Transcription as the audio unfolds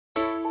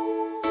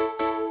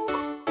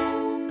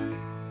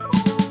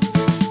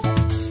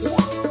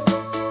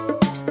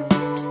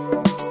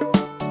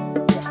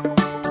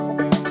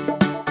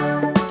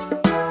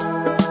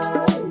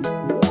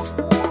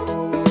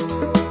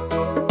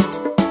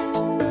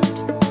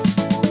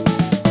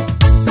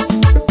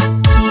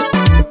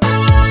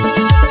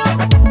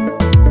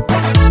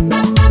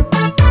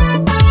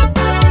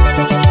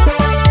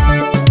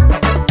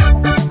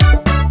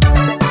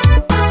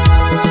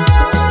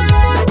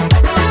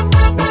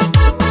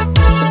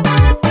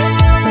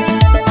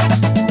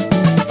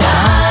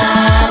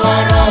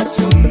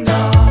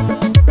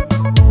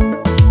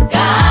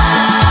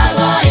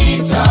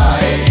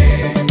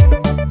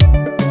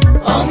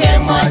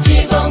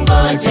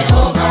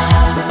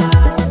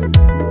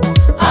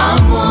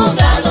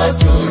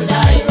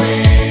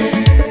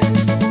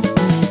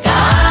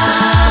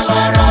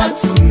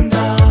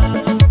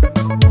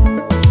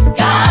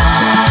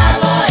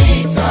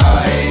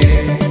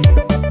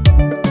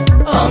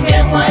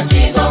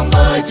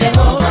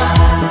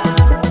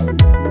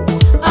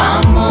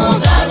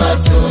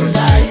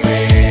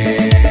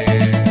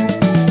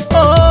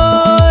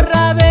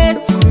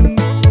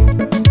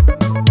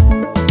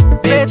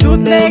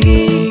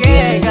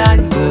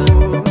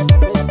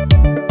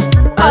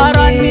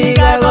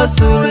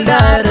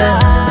suldara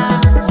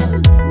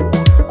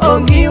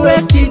ongiwe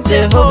ti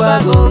Jehovah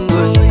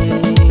gongwe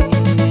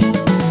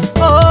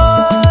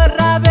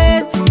ora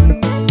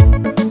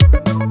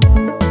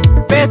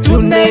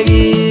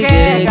betunegi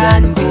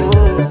kegango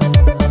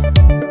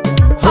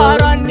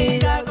harani.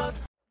 Good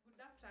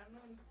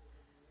afternoon.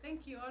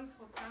 Thank you all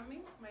for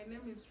coming. My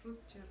name is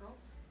Ruth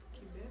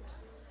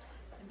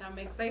and I'm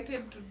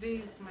excited.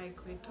 Today is my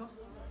Kweto.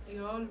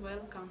 You're all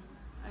welcome.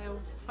 I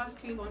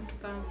firstly want to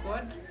thank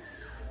God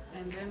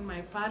and then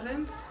my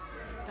parents,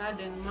 dad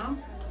and mom,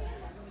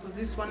 for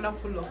this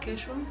wonderful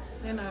occasion.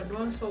 Then I would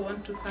also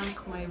want to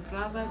thank my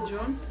brother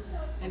John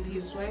and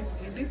his wife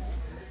Edith,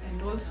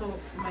 and also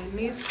my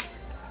niece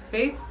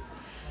Faith,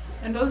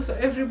 and also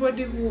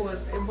everybody who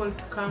was able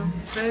to come,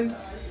 friends,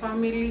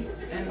 family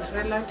and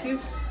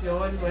relatives. You're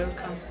all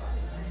welcome.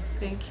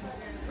 Thank you.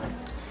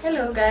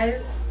 Hello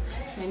guys,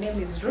 my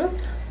name is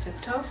Ruth.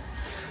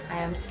 I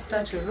am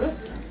sister to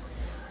Ruth.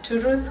 To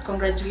Ruth,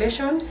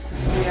 congratulations.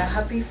 We are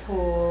happy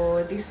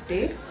for this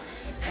day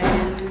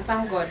and we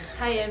thank God.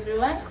 Hi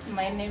everyone,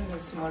 my name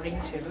is Maureen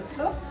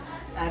Cheruto.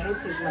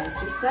 Ruth is my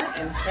sister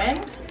and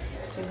friend.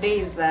 Today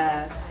is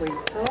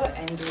Kweto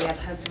and we are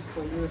happy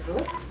for you,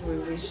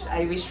 Ruth.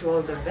 I wish you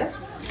all the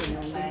best in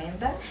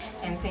Unaenda,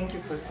 and thank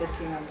you for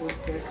setting a good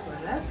place for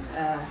us.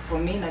 For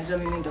me, Najua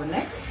mimi ndo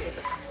next.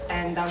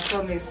 And I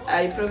promise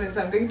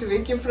I'm going to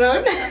make you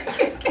proud.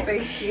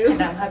 Thank you.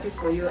 And I'm happy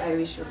for you. I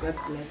wish you God's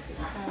blessings.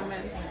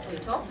 Amen.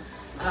 Thank you.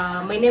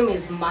 My name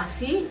is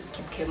Mercy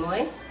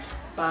Kipkemoy,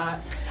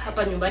 but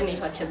hapa nyumbani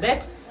naitwa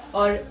Chebet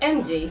or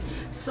MJ.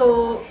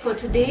 So for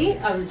today,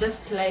 I would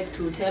just like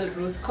to tell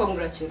Ruth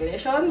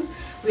congratulations.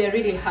 We are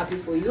really happy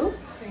for you.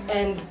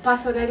 And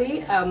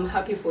personally, I'm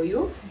happy for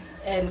you.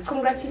 And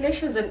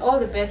congratulations and all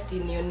the best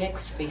in your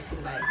next phase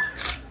in life.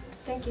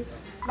 Thank you.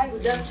 Bye.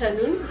 Good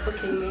afternoon.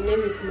 Okay, my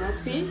name is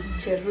Mercy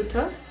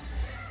Cheruto.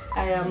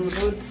 I am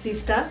Ruth's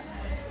sister.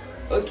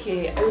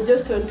 Okay, I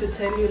just want to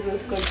tell you,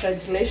 Ruth,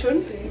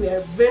 congratulations. We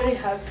are very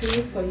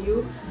happy for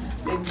you.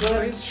 May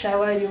God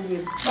shower you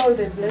with all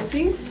the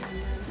blessings.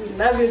 We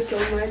love you so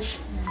much.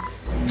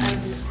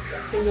 And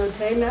in your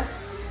Taylor,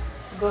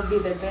 God be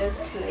the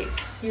best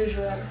like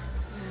usual.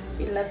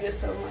 We love you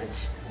so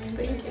much.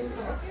 Thank you.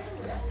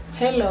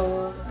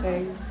 Hello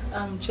guys,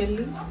 I'm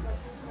Chelly,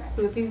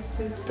 Ruth's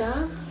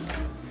sister.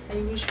 I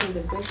wish you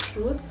the best,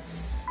 Ruth,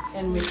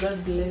 and may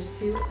God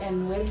bless you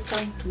and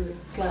welcome to the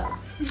club.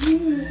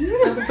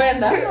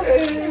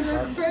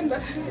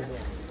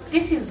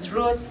 This is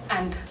Ruth's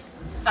and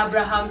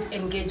Abraham's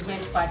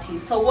engagement party.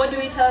 So what do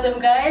we tell them,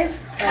 guys?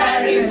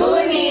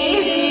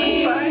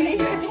 Karibuni!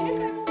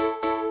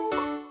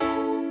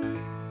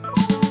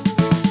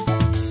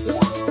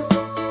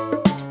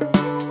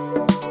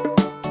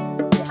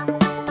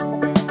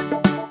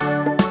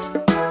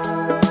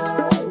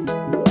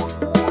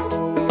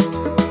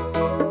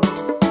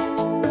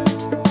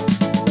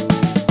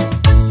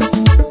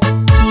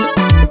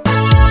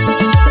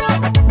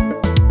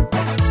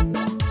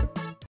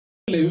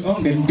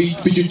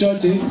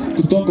 Bichuchoche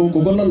kutoka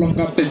huko kololong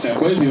kabisa.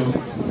 Kwa hivyo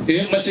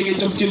macheke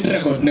chopchin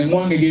record na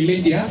mwange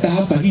gelendi hata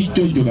hapa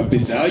hichonjo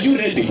kabisa. Are you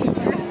ready?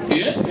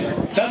 Yeah?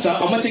 Sasa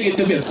amacheke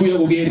tebea kuya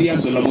kugeria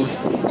Solomon.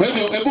 Kwa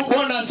hivyo hebu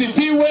Bwana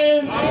asifiwe.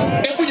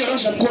 Hebu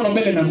nyorosha mkono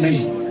mbele namna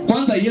hii.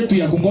 Kwanza yetu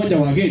ya kungoja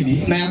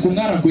wageni na ya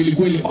kungara kweli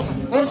kweli.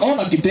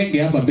 Ona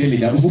kitenge hapa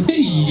mbele ya.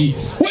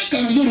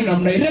 Weka vizuri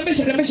namna hii.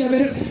 Rembesha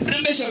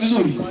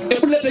vizuri.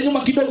 Hebu leta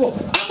nyuma kidogo.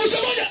 Angusha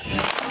moja.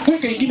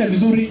 Weka ingine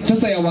vizuri.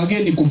 Sasa ya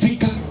wageni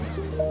kufika.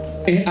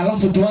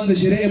 Alafu tuanze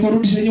sherehe.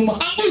 Rudisha nyuma.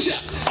 Angusha.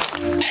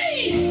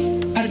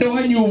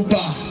 Adoa nyumba.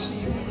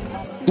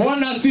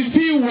 Bwana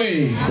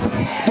asifiwe.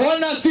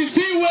 Bwana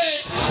asifiwe.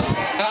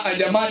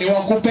 Jamani,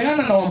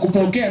 wakupeana na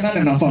wakupokea nani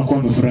anafaa kuwa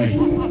amefurahi?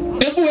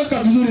 Hebu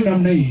weka vizuri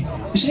namna hii.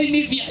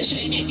 Shine pia.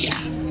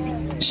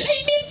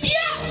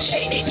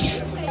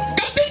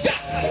 Kabisa.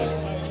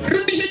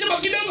 Rudisha nyuma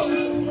kidogo.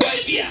 Kwa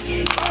pia.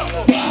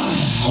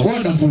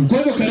 Wonderful. Kwa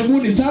hivyo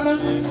karibuni sana.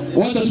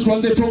 Wacha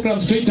tuanze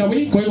program straight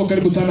away. Kwa hivyo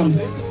karibu sana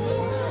mzee.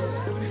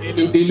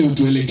 Ili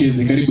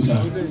utuelekeze. Karibu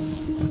sana.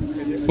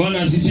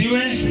 Bwana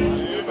asifiwe.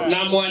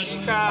 Na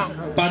mwalika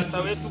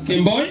pastor wetu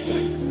Kemboy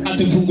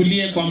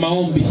atufungulie kwa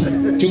maombi.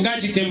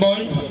 Mchungaji Kemboy.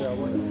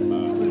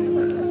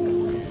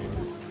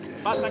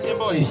 Pastor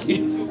Kemboy, it's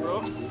you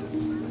bro.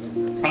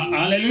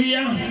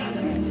 Hallelujah.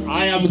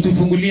 Haya,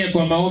 mtufungulie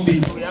kwa maombi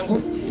ndugu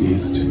yangu.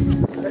 Yes.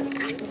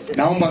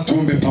 Naomba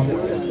tuombe pamoja.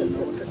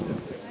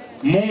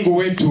 Mungu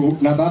wetu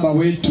na Baba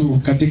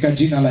wetu, katika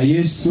jina la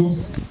Yesu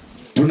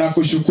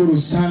tunakushukuru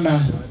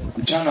sana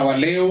mchana wa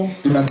leo.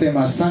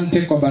 Tunasema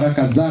asante kwa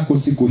baraka zako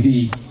siku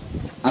hii.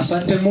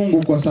 Asante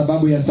Mungu kwa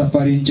sababu ya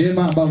safari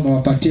njema ambayo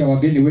umewapatia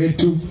wageni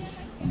wetu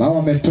ambao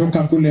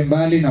wametoka kule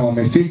mbali na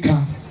wamefika.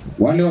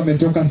 Wale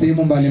wametoka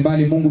sehemu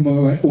mbalimbali,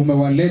 Mungu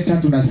umewaleta,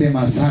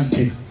 tunasema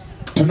asante.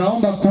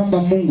 Tunaomba kwamba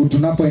Mungu,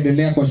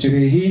 tunapoendelea kwa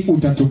sherehe hii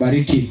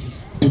utatubariki.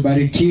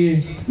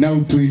 Tubarikie na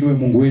utuinue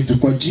Mungu wetu.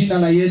 Kwa jina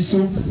la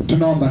Yesu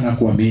tunaomba na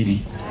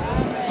kuamini.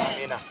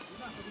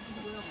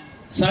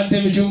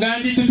 Asante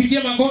mchungaji, tupigie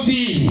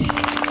makofi.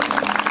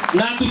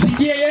 Na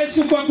tufikie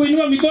Yesu kwa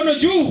kuinua mikono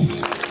juu.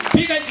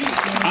 Piga juu.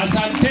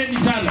 Asanteni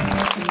sana.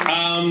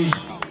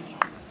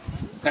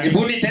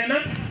 Karibuni tena.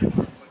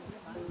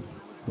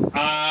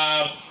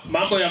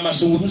 Mambo ya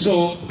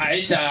mazungumzo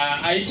haita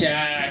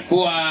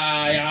kuwa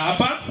ya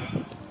hapa.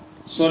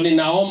 So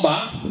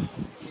ninaomba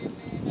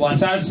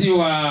wazazi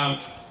wa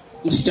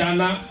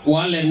msichana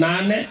wale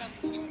 8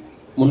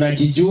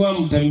 mnajijua,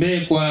 mtembee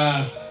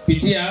kwa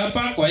pitia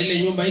hapa kwa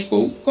ile nyumba iko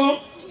huko,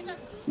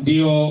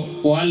 ndio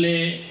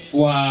wale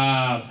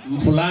wa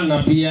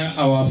mfulana pia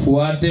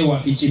awafuate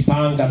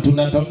wakijipanga.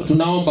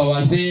 Tunaomba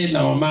wazee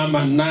na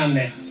wamama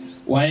 8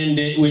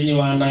 waende wenye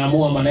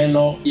wanaamua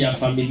maneno ya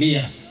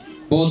familia,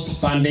 both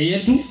pande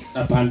yetu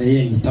na pande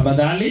yenu,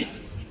 tafadhali.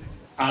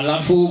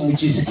 Alafu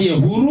mjisikie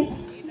huru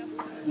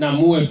na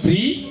muwe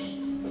free,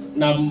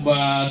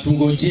 na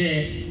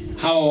tungoje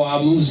hao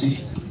waamuzi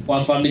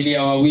wa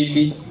familia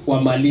wawili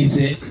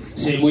wamalize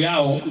sehemu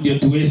yao ndio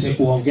tuweze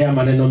kuongea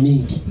maneno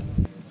mingi.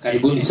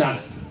 Karibuni sana.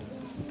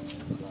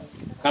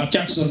 Cap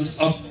Jackson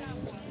up.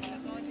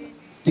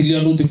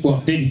 Tilionuti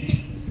kwa David.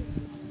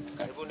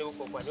 Karibuni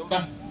huko kwa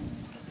nyumba.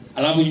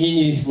 Alafu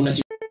nyinyi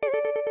mnaji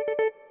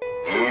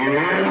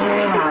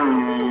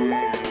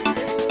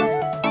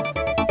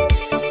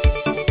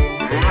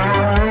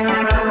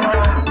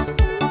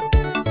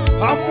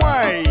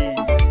Hamwai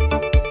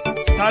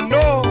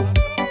Stano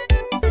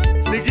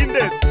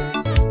Sigindet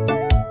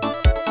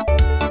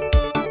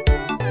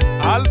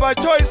Alba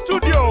Joy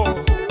Studio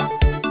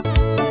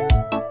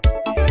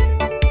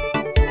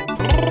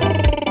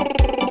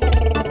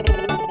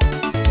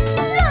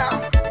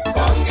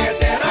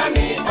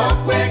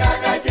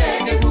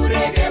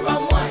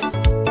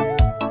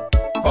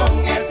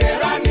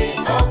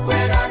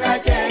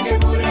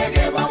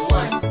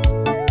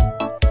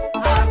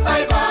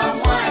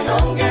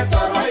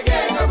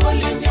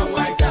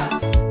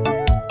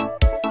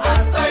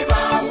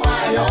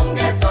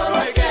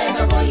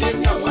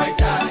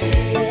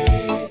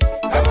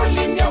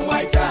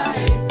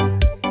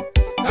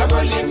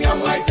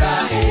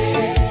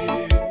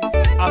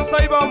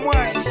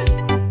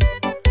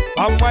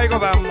Pamwai go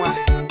pamwai,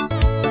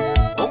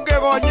 unge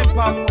go nyin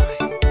pamwai,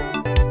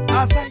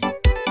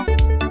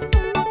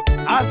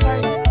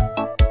 asai,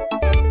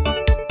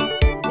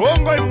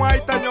 ungo imwai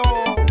tanyo,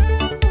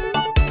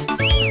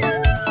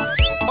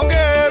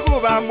 unge go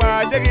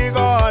pamwai jegi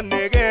go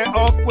nege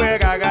okwe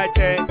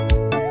gagache,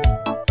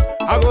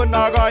 ago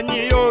naga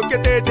nyiyo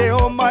keteje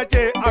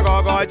homache,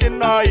 ago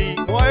jinai,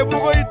 moi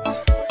bugoit,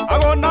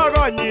 ago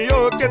naga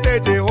nyiyo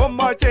keteje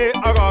homache,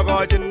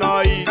 ago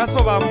jinai,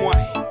 kaso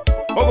pamwai.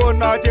 Ogo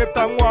na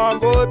chepta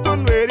ngwango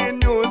tunweri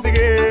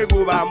nyusige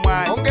guba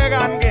mwai onge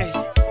gange.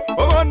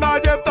 Ogo na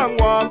chepta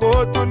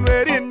ngwango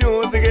tunweri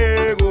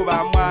nyusige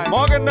guba mwai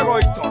moge ne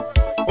goito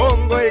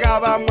ongo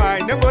igaba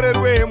mwai nengore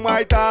rwe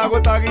mwai ta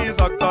gotagi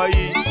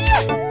soktoi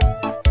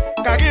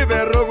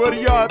kagibe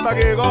rogorio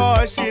tage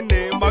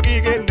goshine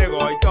magige ne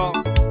goito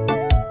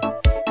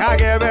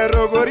kagebe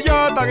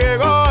rogorio tage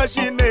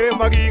goshine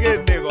magige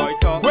ne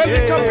goito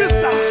kweli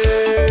kabisa.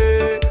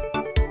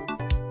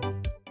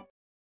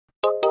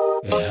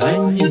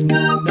 Hanyi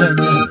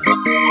nundanya.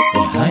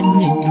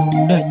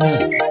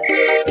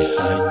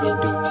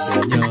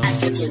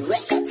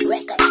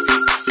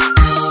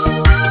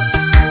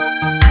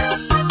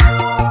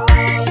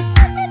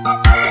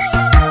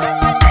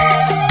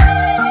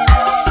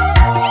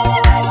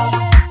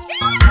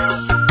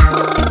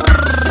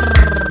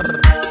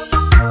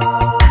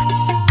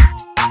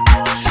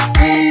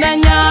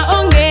 Tundanya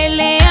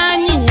ongele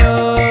anyinyo.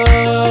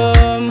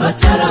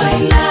 Matara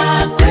ila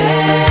kwe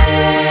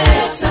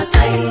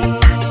tasai.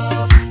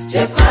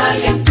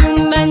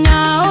 Tundanya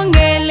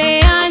ongele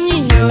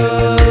anyinyo.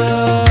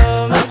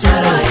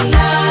 Matara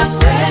ila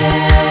kwe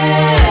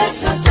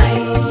tasai.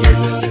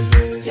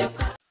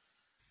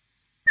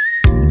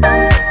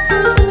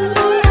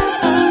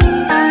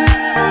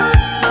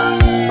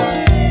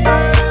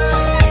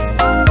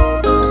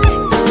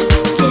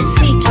 Just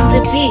sit on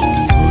the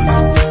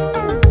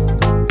beat.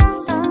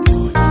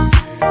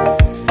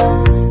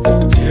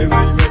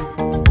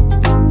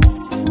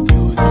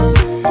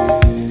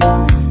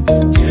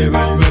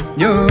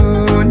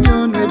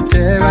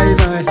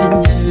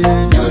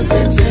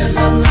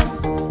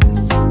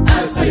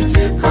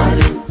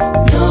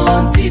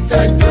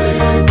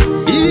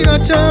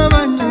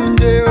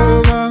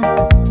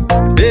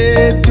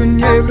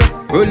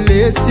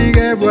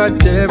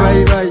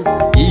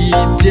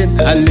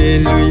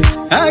 Hallelujah,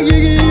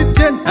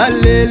 agigiten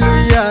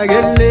hallelujah,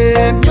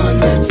 gelen.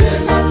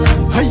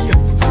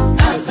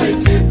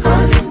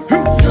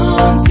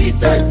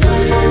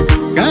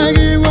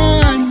 Gagi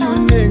wanyu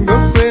nengo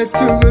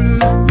fetugul.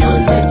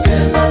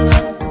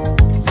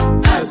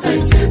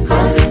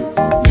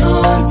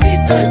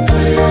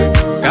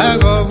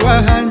 Gago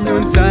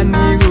wahanyun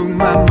sani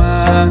gumama.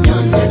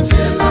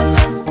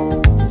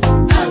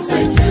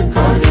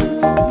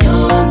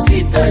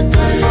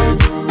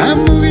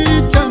 Amugi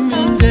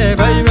chaminje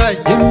bye bye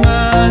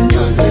iman.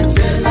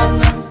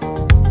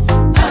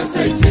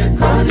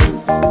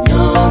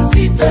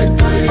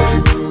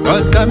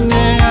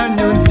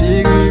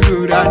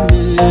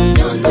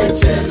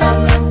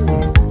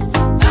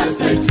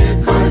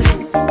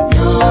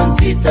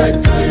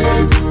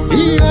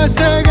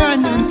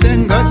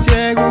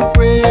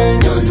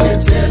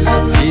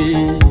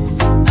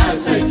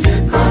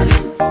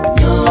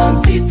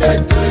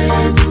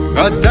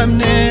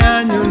 Kotamne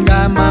anyun ga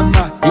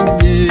mama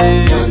inye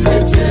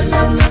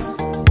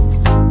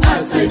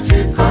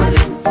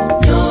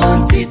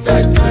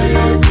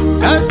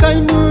Asay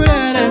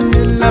murere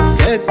nilap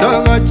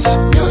ketogoch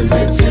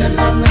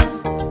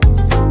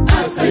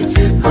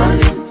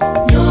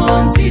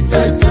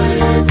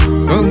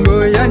Kongo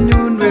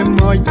yanyun we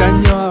moita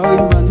nyoy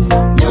man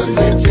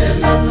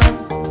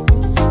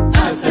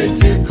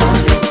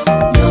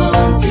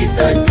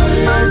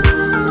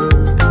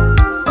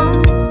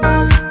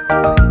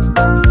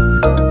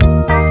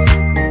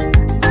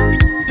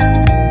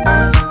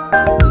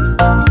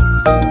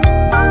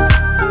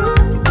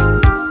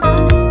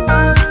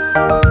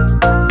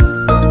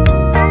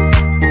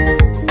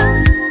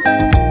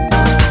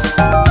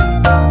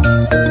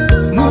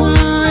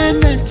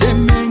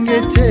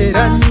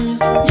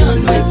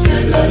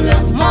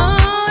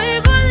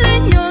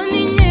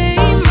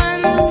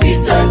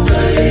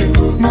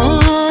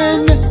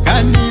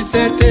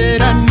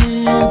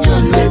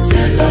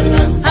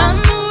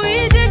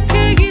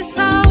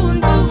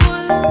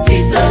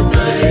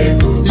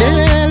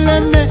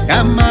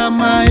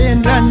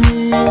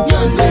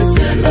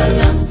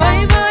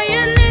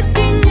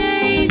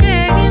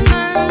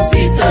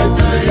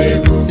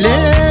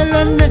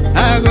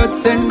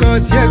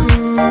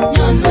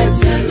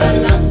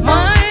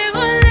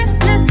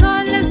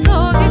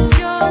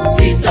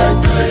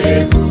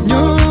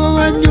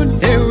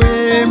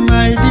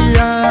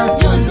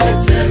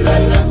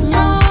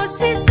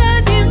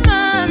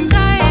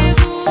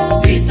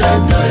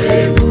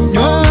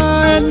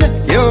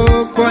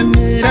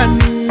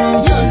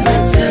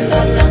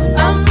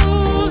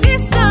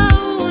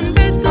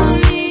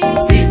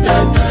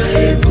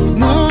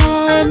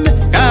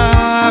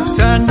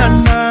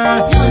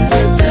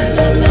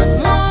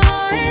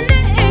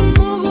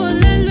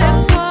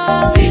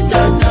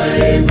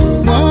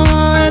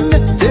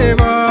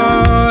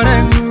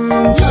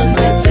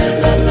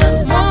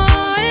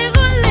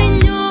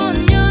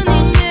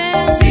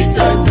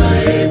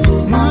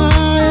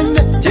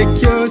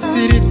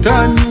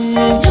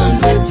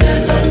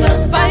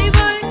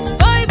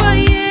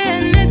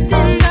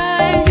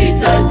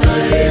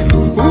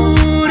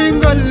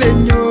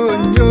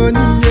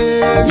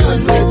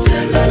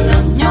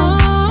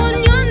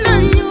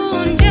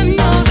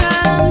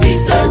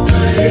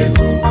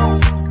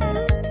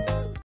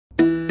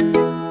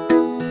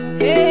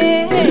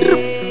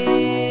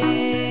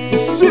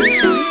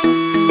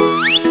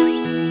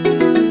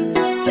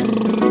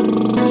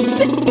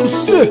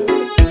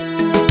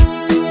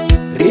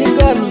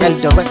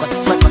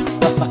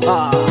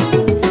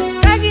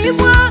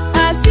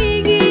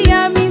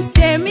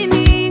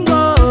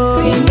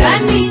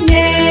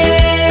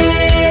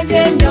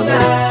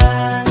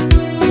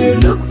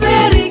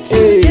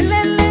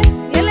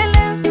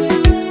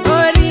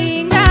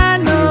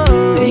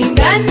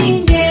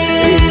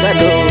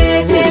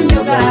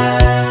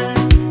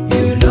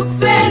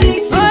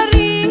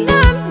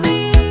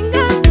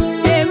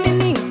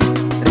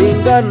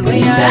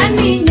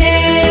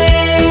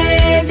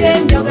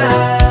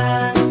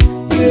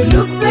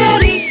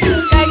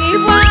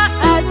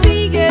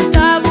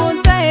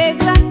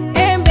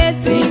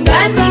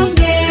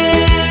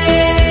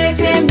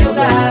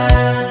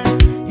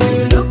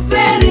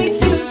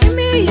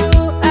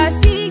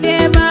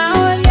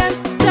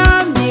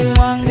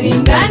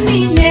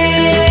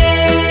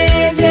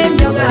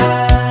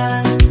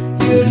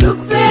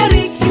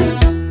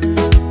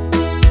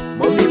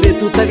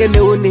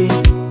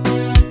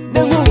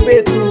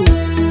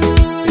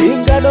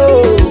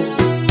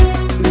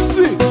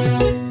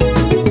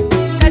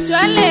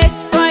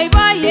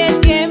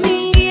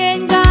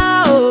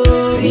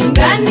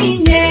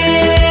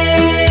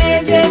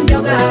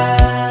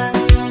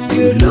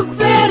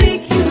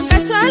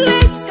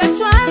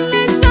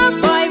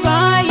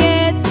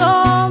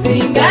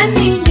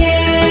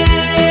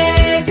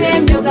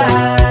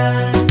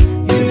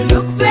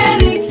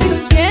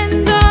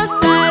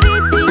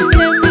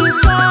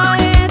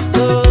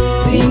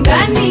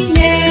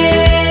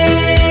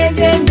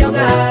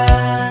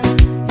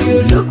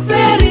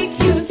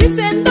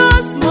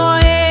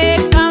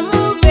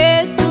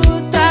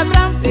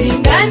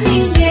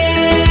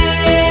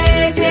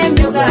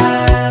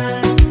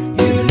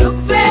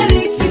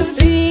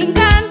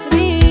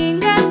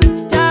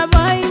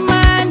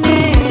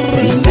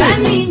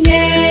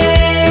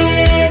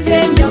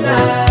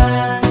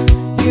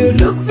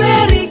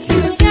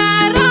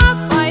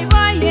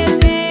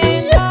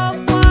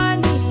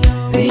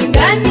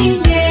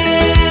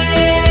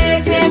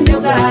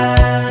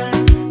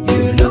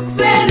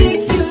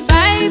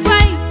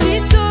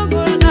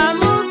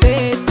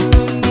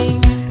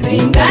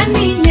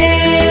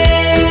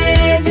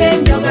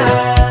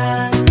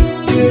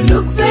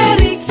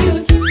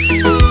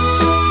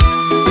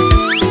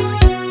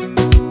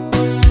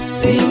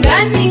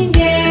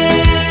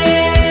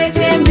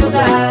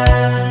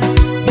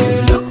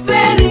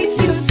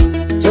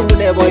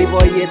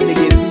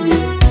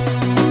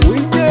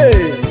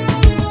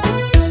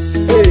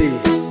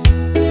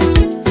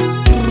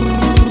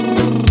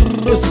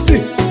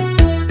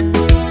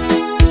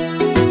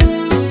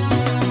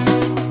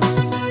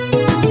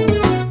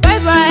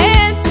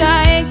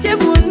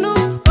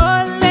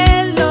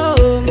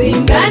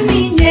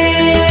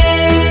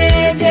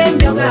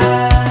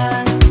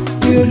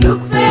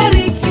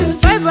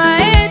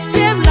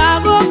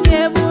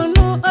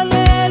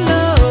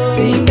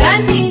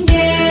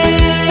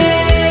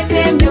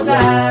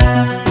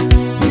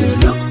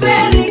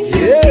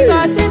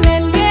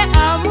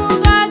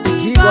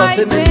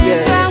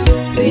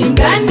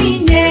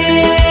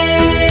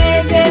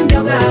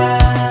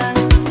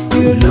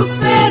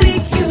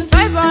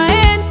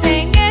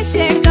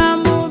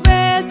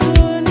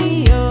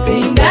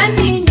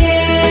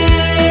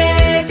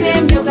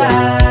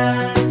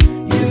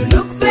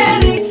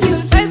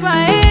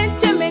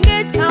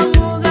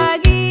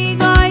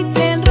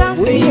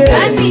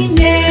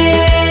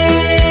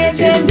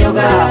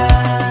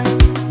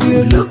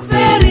You look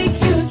very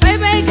cute. Bye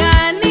bye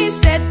gani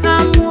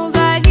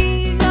setamuga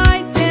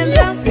gigoi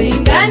tenda.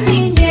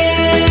 Ringani nye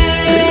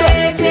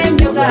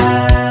temyoga.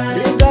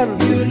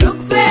 You look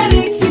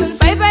very cute.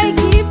 Bye bye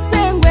keep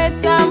saying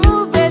wetamu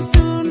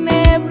betu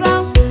nebra.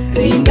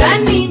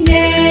 Ringani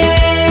nye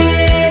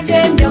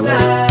temyoga.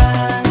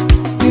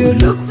 You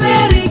look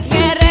very cute.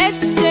 Keret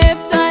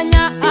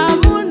cheptanya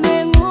amune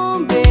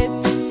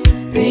ngumbet.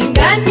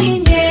 Ringani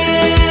nye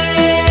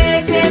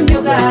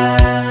temyoga.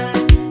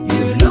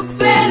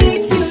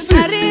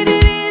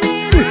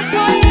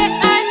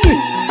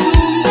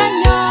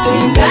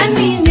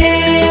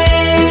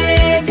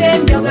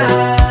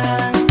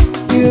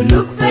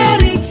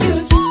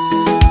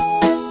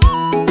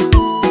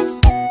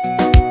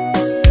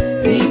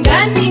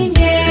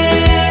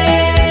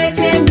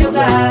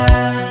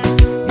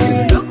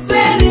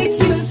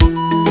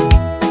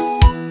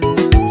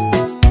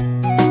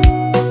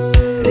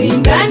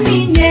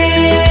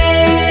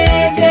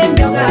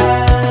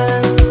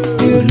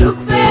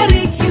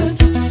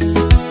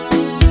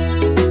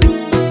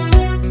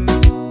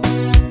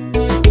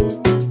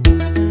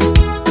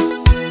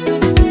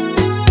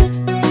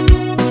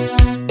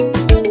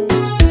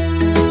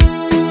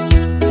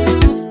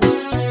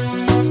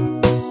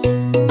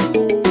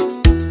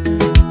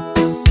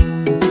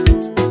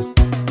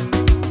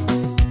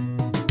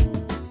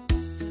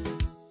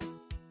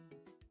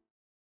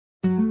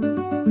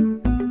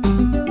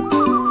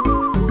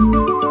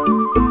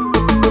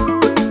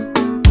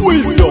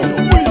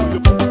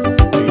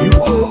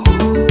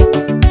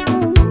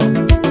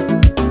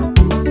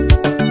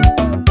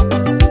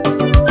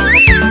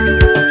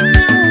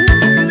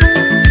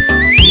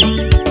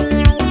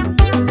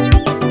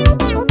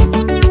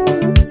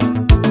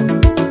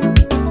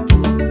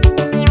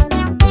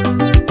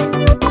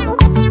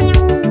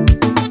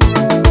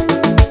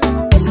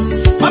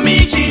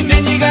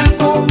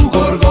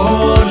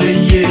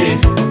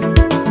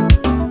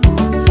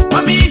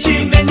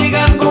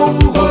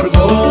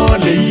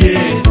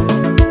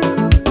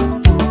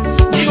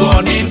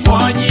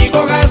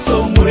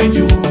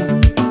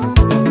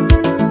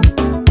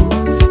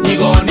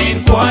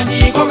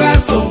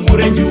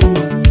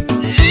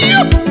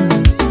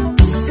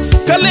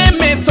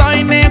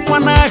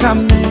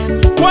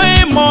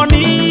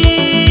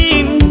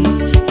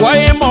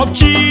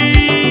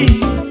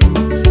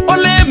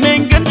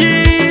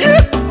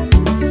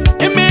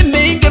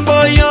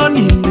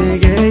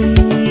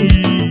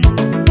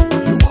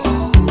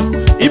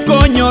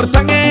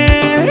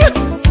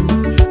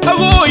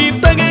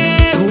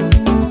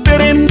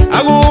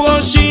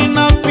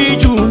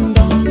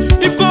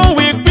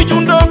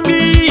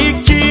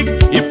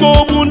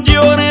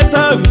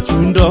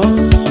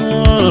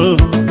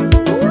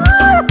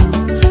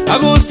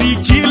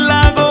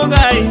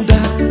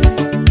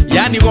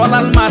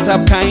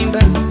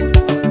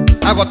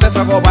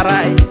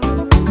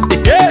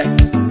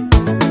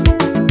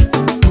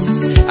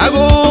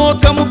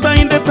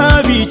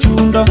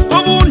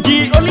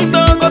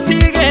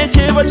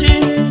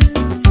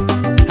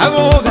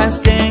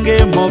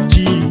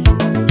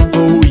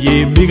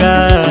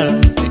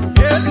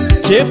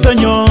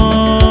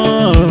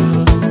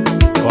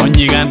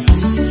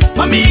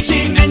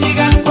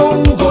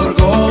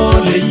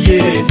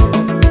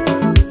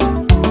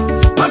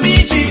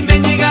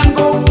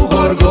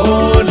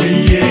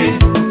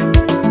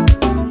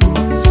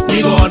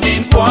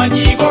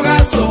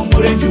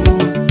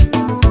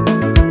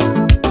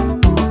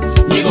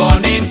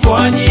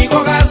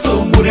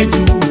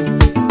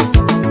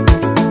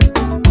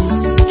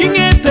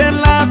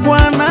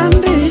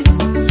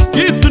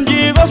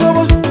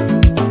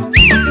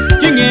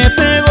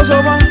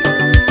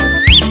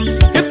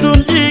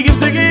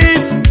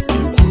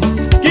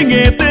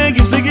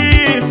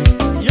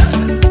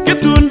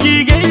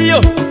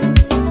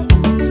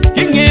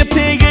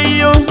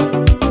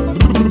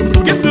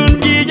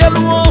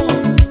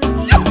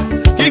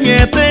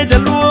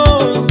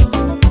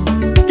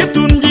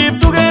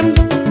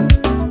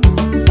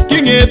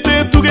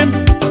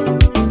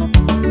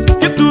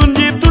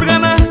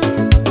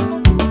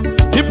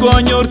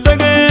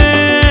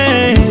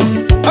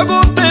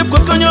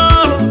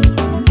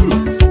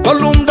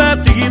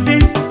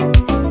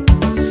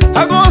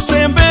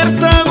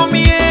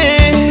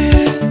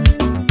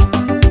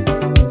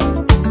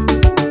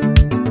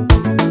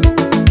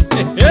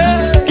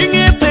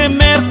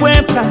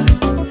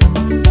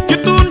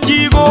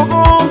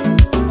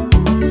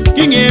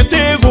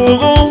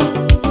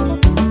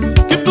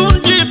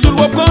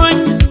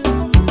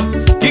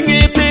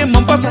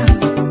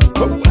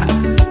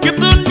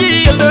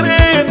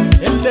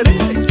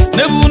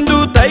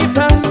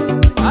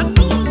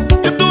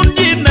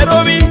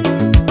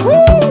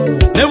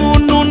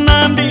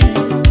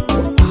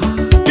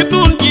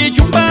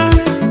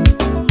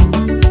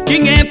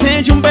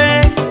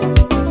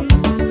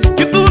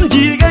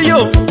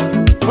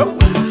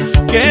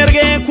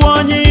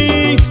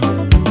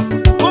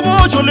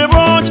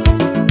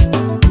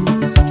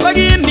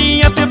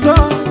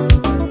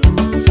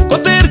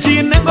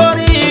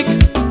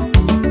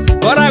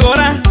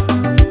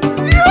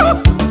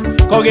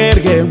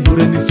 Kogerge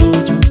mureni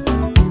sojo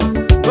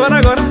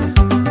Gora gora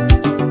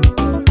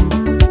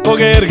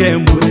Kogerge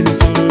mureni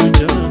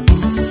sojo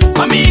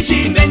Mamichi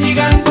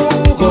nenyigango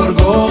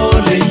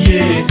gorgole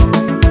ye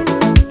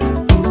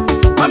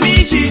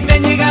Mamichi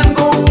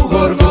nenyigango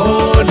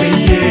gorgole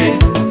ye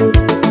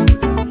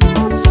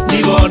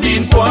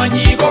Nigonin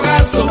kwanyi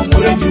kogaso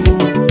murenju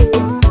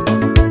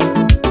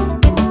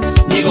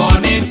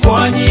Nigonin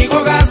kwanyi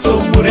kogaso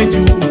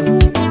murenju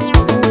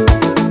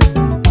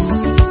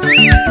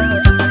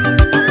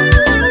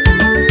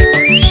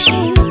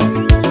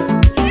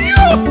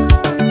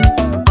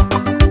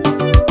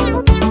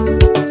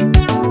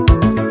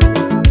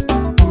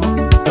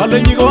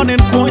Kale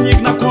nigonin kwanyi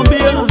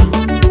nakwambia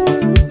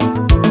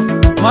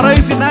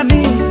Maraisi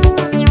nani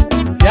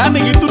Yani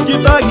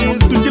giturjitagi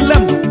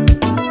tujilem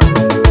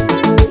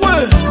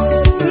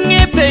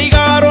Ngete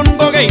igaron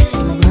gogay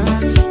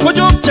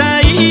Kojob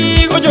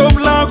chai, kojob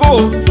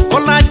lago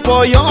Kolaj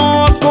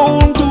boyot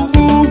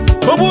kountugu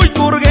Kobuj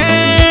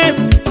kurget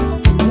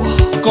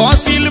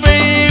Kosilbe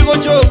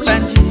kojob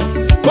lanji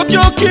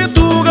Kojob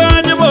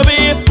kituga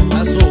jebobit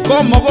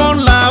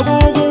Komogon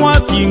lagu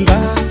kuwatinga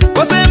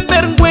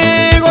Kosember ngwe,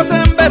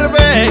 kosember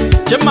be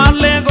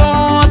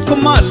Chemalegot,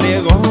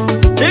 komalegot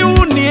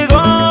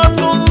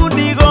Unigot,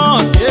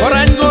 unigot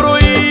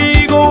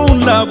Orangoroi,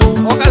 gounlago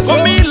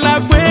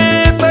Komilagwe,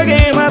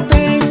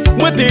 tagebate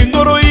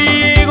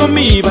Mwetengoroi,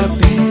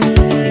 gomibate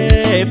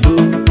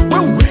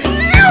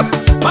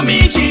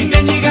Mamichi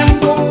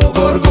nenyigango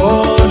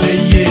gorgole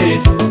ye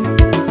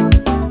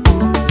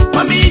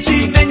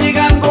Mamichi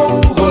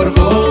nenyigango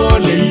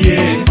gorgole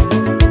ye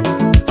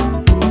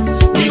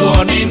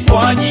Nigonin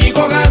kwanyi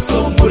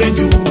kogaso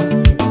murenju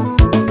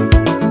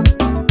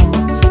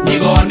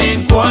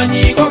Nigonin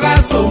kwanyi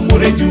kogaso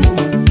murenju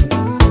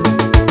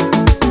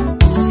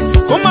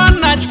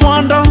Komanach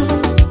kwando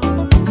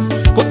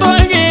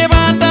Kutoige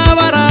banda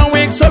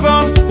barawek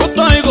sogo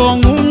Kutoigo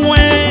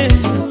ngumwe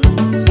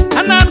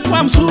Anan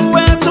kwam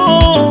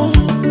suweto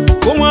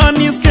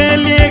Kumwanis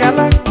kelie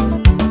galak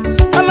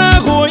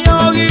Alago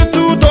yogi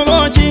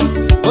tutogochi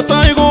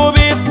Kutoigo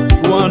bit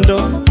kwando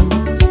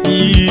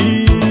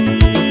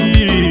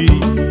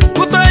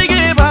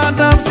Kutoige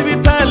banda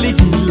sibitali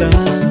gila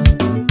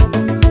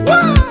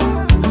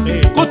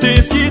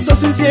Kutesi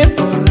sosisiet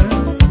kora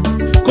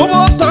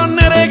Koboton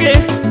nerege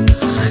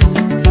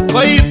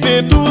Koit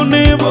betu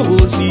nebo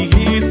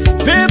kosigis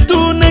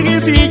Betu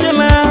nekisije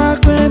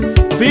lakwet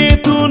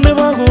Betu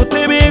nebo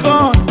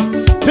kotebekon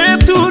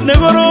Betu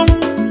nekorom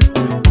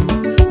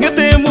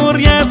Ngete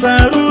muriat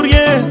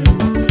aruriet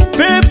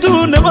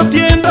Betu nebo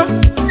tiendo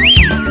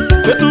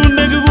Betu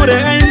nekikure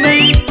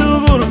ainei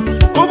tugul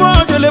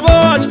Koboch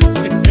oleboch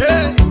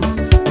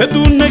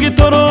Betu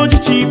nekitorochi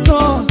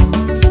chito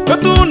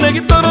Betu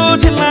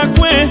nekitorochi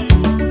lakwet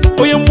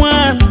Oye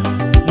mwan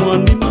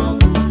Mwanino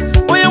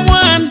Oye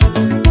mwan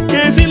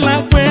Kesi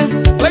lakwet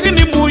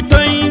Lakini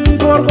muitoin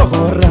borgo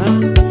kora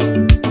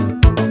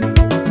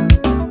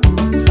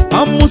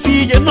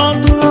Amusije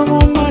noto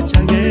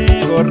kumachage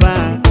kora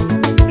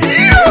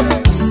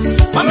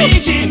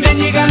Mamichi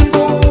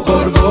nenyigango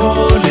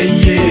gorgole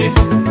ye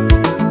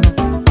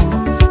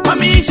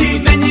Mamichi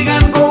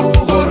nenyigango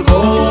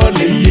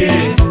gorgole ye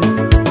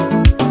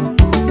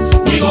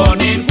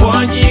Nigonin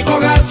kwanyi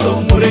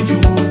kogaso murenju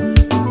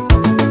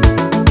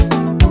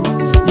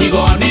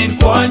Nigonin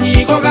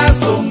kwanyi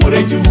kogaso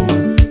murenju